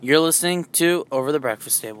You're listening to Over the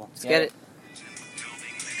Breakfast Table. Let's get it.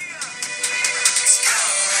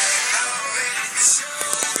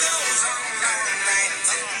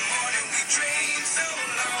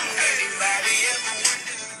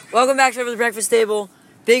 Welcome back to Over the Breakfast Table.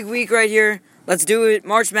 Big week right here. Let's do it.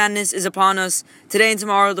 March Madness is upon us. Today and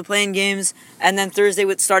tomorrow, the playing games, and then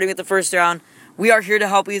Thursday starting with the first round. We are here to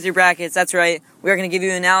help you with your brackets. That's right. We are going to give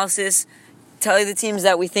you analysis, tell you the teams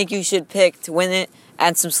that we think you should pick to win it,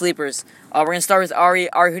 and some sleepers. We're going to start with Ari.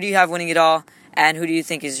 Ari, who do you have winning it all, and who do you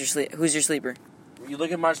think is who's your sleeper? You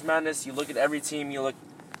look at March Madness, you look at every team,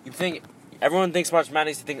 everyone thinks March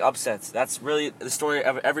Madness, you think upsets. That's really the story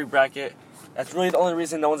of every bracket. That's really the only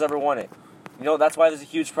reason no one's ever won it. You know, that's why there's a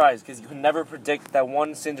huge prize, because you can never predict that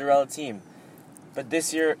one Cinderella team. But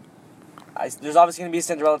this year, there's obviously going to be a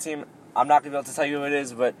Cinderella team. I'm not going to be able to tell you who it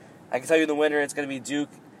is, but I can tell you the winner. It's going to be Duke,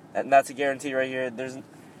 and that's a guarantee right here. There's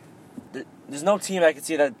no team I could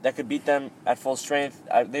see that could beat them at full strength.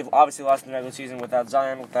 They've obviously lost in the regular season without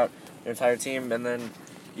Zion, without their entire team, and then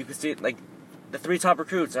you can see like the three top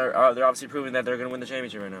recruits they're obviously proving that they're going to win the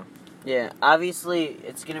championship right now. Yeah, obviously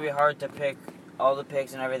it's going to be hard to pick all the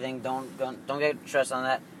picks and everything. Don't get stressed on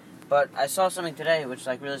that. But I saw something today which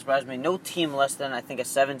really surprised me. No team less than I think a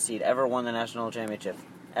 7 seed ever won the national championship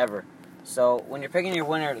ever. So when you're picking your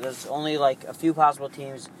winner, there's only a few possible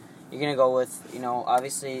teams you're going to go with. You know,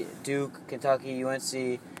 obviously Duke, Kentucky,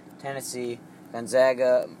 UNC, Tennessee,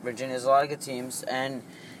 Gonzaga, Virginia. There's a lot of good teams, and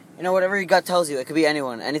you know, whatever your gut tells you, it could be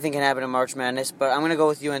anyone. Anything can happen in March Madness, but I'm going to go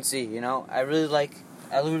with UNC. You know, I really like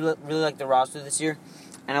the roster this year,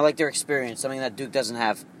 and I like their experience, something that Duke doesn't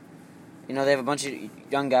have. You know, they have a bunch of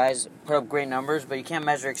young guys, put up great numbers, but you can't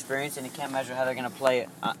measure experience, and you can't measure how they're going to play.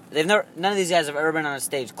 None of these guys have ever been on a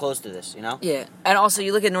stage close to this, you know? Yeah, and also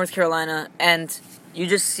you look at North Carolina, and you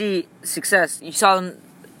just see success. You saw them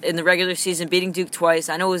in the regular season beating Duke twice.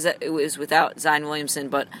 I know it was without Zion Williamson,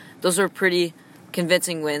 but those were pretty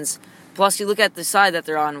convincing wins. Plus, you look at the side that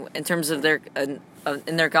they're on in terms of their in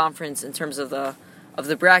their conference, in terms of the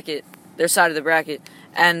bracket, their side of the bracket,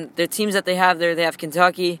 and the teams that they have there. They have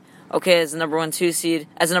Kentucky, okay, as the number 2 seed.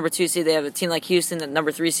 As a number 2 seed, they have a team like Houston. The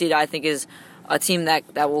number 3 seed, I think, is a team that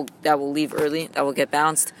will leave early, that will get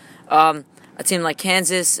bounced. A team like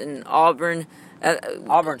Kansas and Auburn.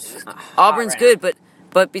 Auburn's good,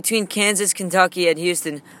 but between Kansas, Kentucky, and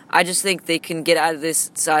Houston, I just think they can get out of this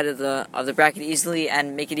side of the bracket easily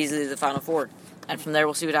and make it easily to the Final Four. And from there,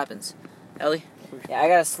 we'll see what happens. Ellie? Yeah, I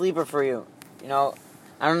got a sleeper for you. You know,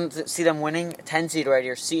 I don't see them winning. 10 seed right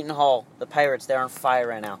here, Seton Hall, the Pirates. They're on fire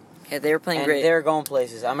right now. Yeah, they were playing great. They're going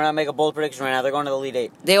places. I'm gonna make a bold prediction right now. They're going to the Elite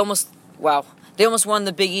Eight. They almost won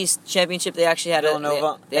the Big East championship. They actually had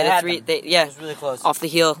Villanova. It was really close. Off the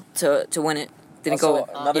heel to win it. Didn't also,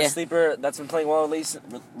 go. Another sleeper that's been playing well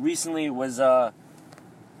recently was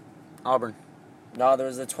Auburn. No, there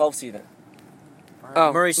was a 12 seed.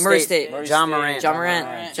 Murray State. John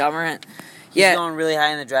Morant. He's going really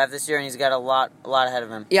high in the draft this year, and he's got a lot ahead of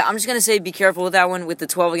him. Yeah, I'm just going to say be careful with that one with the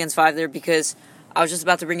 12 against 5 there, because I was just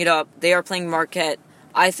about to bring it up. They are playing Marquette.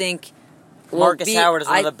 I think Marcus Howard is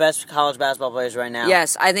one of the best college basketball players right now.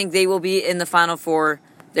 Yes, I think they will be in the Final Four.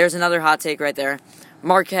 There's another hot take right there.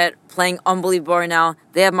 Marquette playing unbelievable right now.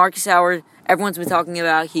 They have Marcus Howard. Everyone's been talking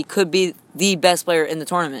about he could be the best player in the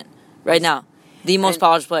tournament right now. The most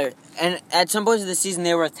polished player. And at some points of the season,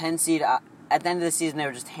 they were a 10 seed. At the end of the season, they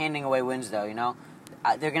were just handing away wins, though, you know?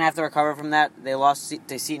 They're going to have to recover from that. They lost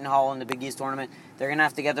to Seton Hall in the Big East tournament. They're going to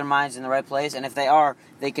have to get their minds in the right place, and if they are,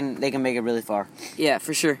 they can make it really far. Yeah,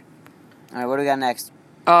 for sure. All right, what do we got next?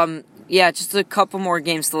 Yeah, just a couple more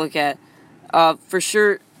games to look at. For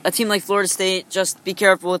sure, a team like Florida State, just be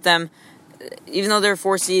careful with them. Even though they're a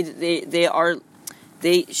 4 seed,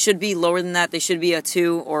 they should be lower than that. They should be a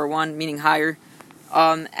 2 or 1, meaning higher.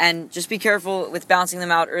 And just be careful with bouncing them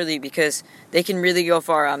out early, because they can really go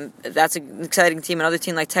far. That's an exciting team. Another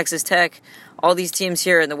team like Texas Tech, all these teams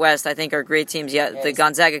here in the West, I think, are great teams. Yeah, the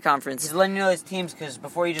Gonzaga Conference. He's letting you know his teams, because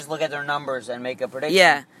before you just look at their numbers and make a prediction.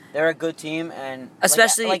 Yeah. They're a good team, and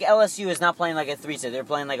especially like LSU is not playing like a 3 seed. They're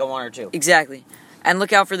playing like a 1 or 2. Exactly. And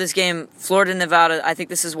look out for this game, Florida-Nevada. I think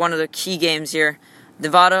this is one of the key games here.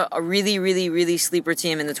 Nevada, a really, really, really sleeper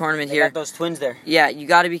team in the tournament They here. got those twins there. Yeah, you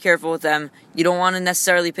got to be careful with them. You don't want to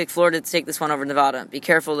necessarily pick Florida to take this one over Nevada. Be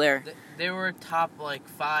careful there. They were a top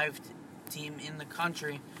 5 team in the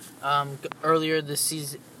country earlier this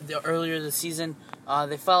season.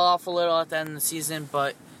 They fell off a little at the end of the season,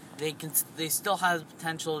 but they still have the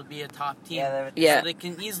potential to be a top team. Yeah. So they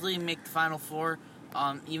can easily make the Final Four,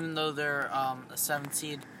 even though they're a 7th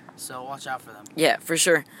seed. So watch out for them. Yeah, for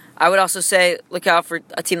sure. I would also say look out for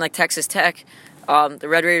a team like Texas Tech. The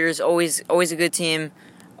Red Raiders always a good team.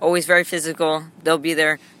 always very physical. They'll be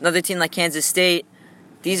there. Another team like Kansas State.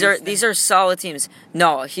 These are solid teams.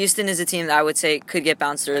 No, Houston is a team that I would say could get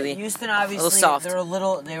bounced early. Houston, obviously, soft. they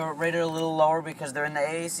were rated a little lower because they're in the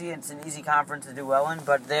AAC and it's an easy conference to do well in,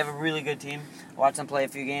 but they have a really good team. Watch them play a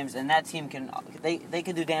few games, and that team can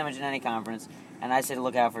do damage in any conference, and I say to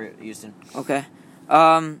look out for Houston. Okay.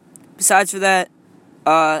 Besides for that,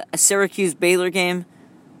 a Syracuse-Baylor game,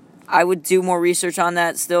 I would do more research on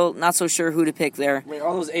that. Still not so sure who to pick there. Wait,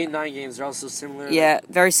 all those 8-9 games are all so similar. Yeah,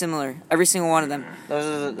 very similar. Every single one of them. Those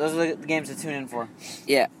are the games to tune in for.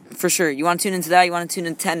 Yeah, for sure. You want to tune into that. You want to tune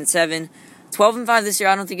in 10-7. 12-5 this year.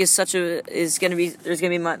 I don't think is going to be. There's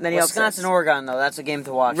going to be many upsets. Wisconsin, Oregon though. That's a game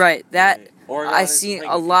to watch. Right. That Right. Oregon I is see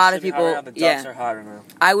playing a lot of extremely people. hard right now. The Ducks Yeah, are hot right now.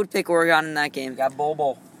 I would pick Oregon in that game. You got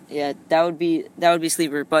Bobo. Yeah, that would be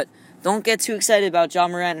sleeper. But don't get too excited about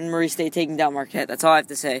John Morant and Murray State taking down Marquette. That's all I have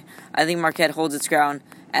to say. I think Marquette holds its ground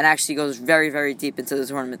and actually goes very, very deep into the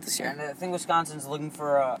tournament this year. And I think Wisconsin's looking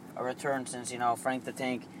for a return since Frank the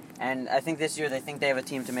Tank, and I think this year they think they have a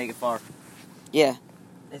team to make it far. Yeah.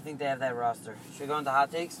 They think they have that roster. Should we go into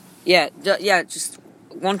hot takes? Yeah, just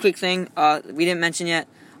one quick thing we didn't mention yet.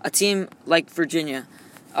 A team like Virginia.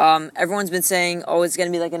 Everyone's been saying, it's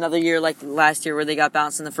going to be like another year like last year where they got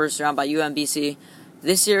bounced in the first round by UMBC.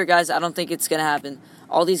 This year, guys, I don't think it's going to happen.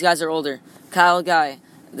 All these guys are older. Kyle Guy,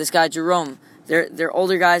 this guy Jerome, they're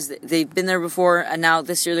older guys. They've been there before, and now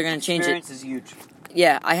this year they're going to change it. Experience is huge.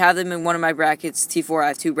 Yeah, I have them in one of my brackets, T4. I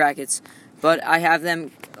have 2 brackets. But I have them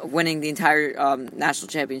winning the entire national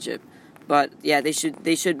championship. But yeah, they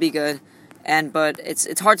should be good. But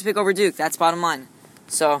it's hard to pick over Duke. That's bottom line.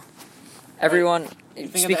 So everyone,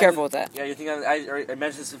 just be careful with that. Yeah, you think I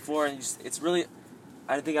mentioned this before, and it's really.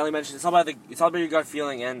 I think Ali mentioned it's all about your gut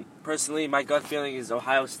feeling, and personally, my gut feeling is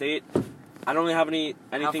Ohio State. I don't really have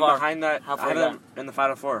anything behind that. How far I have you them in the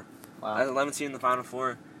Final Four. Wow. I have 11 seed in the Final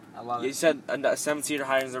Four. I love You it. said a 7 seed or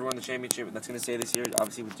higher has never won the championship. That's going to stay this year,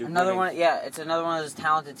 obviously with Duke. Another winning. one, yeah, it's another one of those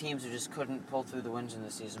talented teams who just couldn't pull through the wins in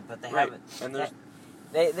this season, but they Right. have it. And there's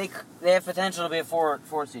They have potential to be a four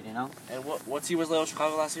seed, and what seed was Loyola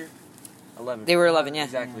Chicago last year? 11. They were 11, yeah.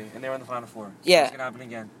 Exactly, and they were in the Final Four. So Yeah. it's going to happen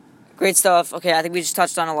again. Great stuff. Okay, I think we just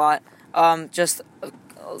touched on a lot. Just a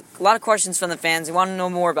lot of questions from the fans. They want to know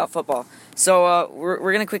more about football. So we're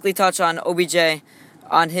going to quickly touch on OBJ,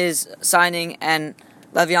 on his signing, and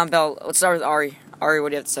Le'Veon Bell. Let's start with Ari. Ari, what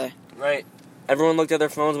do you have to say? Right. Everyone looked at their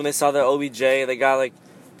phones when they saw the OBJ. They got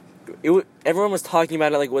everyone was talking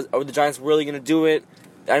about it. Are the Giants really going to do it?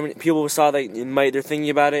 I mean, people saw that they're thinking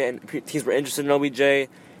about it, and teams were interested in OBJ,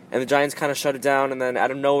 and the Giants kind of shut it down. And then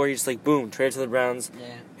out of nowhere, he's just boom, traded to the Browns. Yeah.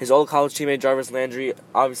 His old college teammate Jarvis Landry,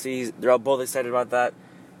 obviously, they're all both excited about that.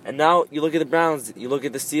 And now you look at the Browns, you look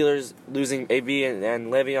at the Steelers losing AB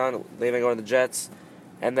and Le'Veon going to the Jets,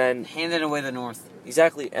 and then Handing away the North.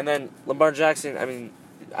 exactly, and then Lamar Jackson. I mean,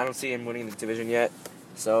 I don't see him winning the division yet,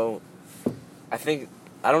 so I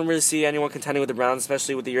don't really see anyone contending with the Browns,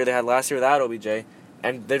 especially with the year they had last year without OBJ,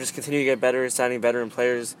 and they're just continuing to get better, signing veteran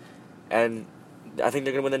players, and I think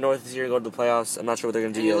they're going to win the North this year and go to the playoffs. I'm not sure what they're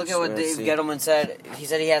going to do And you yet. look at what Dave Gettleman said. He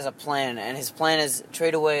said he has a plan, and his plan is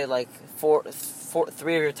trade away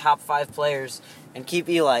three of your top 5 players and keep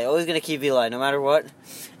Eli. Always going to keep Eli, no matter what.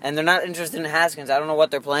 And they're not interested in Haskins. I don't know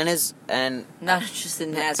what their plan is. And Not interested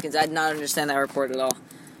in Haskins. I did not understand that report at all. not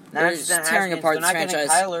They're interested in just tearing Haskins. apart They're not this getting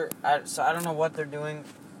franchise. Kyler. So I don't know what they're doing,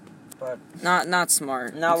 but Not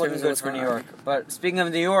smart. not in looking terms of good what's for New going on. York. But speaking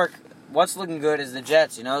of New York, what's looking good is the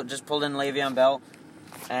Jets. Just pulled in Le'Veon Bell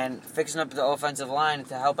and fixing up the offensive line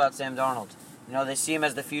to help out Sam Darnold. They see him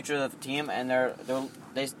as the future of the team, and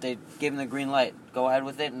they gave him the green light. Go ahead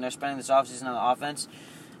with it, and they're spending this offseason on the offense,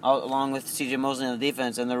 along with C.J. Mosley on the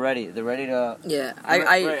defense, and they're ready. They're ready to Yeah,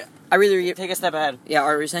 Right. I really. take a step ahead. Yeah,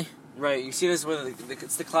 Art, what were you saying? Right, you see this with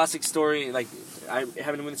it's the classic story. Like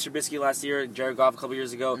having with Trubisky last year, Jared Goff a couple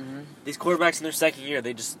years ago. Mm-hmm. These quarterbacks in their second year,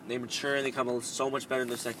 they mature and they come so much better in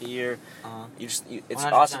their second year. Uh-huh. It's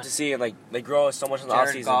 100%. awesome to see, and they grow so much in the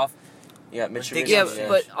Jared offseason. Goff. Yeah, Mitch Ridiculous. Trubisky. Yeah,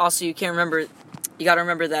 but also you can't remember. You got to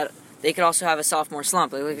remember that they could also have a sophomore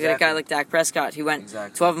slump. Like, look at a guy Exactly. like Dak Prescott, who went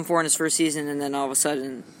Exactly. 12-4 in his first season, and then all of a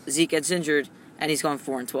sudden Zeke gets injured, and he's going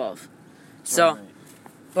 4-12. So,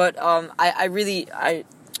 but I really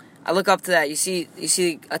look up to that. You see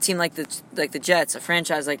a team like the Jets, a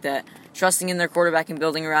franchise like that, trusting in their quarterback and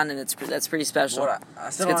building around, and that's pretty special. What I still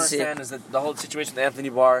It's don't good to see. understand is that the whole situation with Anthony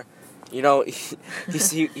Barr. He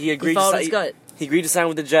agreed He followed to his gut. he agreed to sign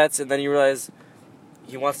with the Jets, and then you realize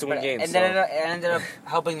he wants to win But- games. And so- then it ended up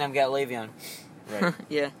helping them get Le'Veon. right.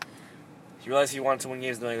 Yeah. You realize he wanted to win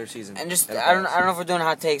games in the regular season. And just And I don't know if we're doing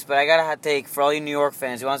hot takes, but I got a hot take for all you New York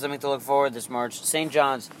fans who want something to look forward this March. St.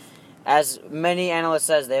 John's, as many analysts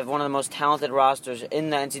says, they have one of the most talented rosters in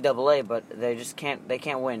the NCAA, but they just can't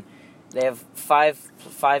win. They have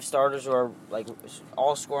five starters who are like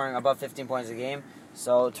all scoring above 15 points a game.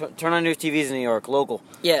 So turn on your TVs in New York, local.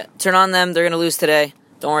 Yeah, turn on them. They're going to lose today.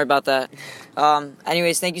 Don't worry about that.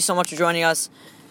 Anyways, thank you so much for joining us.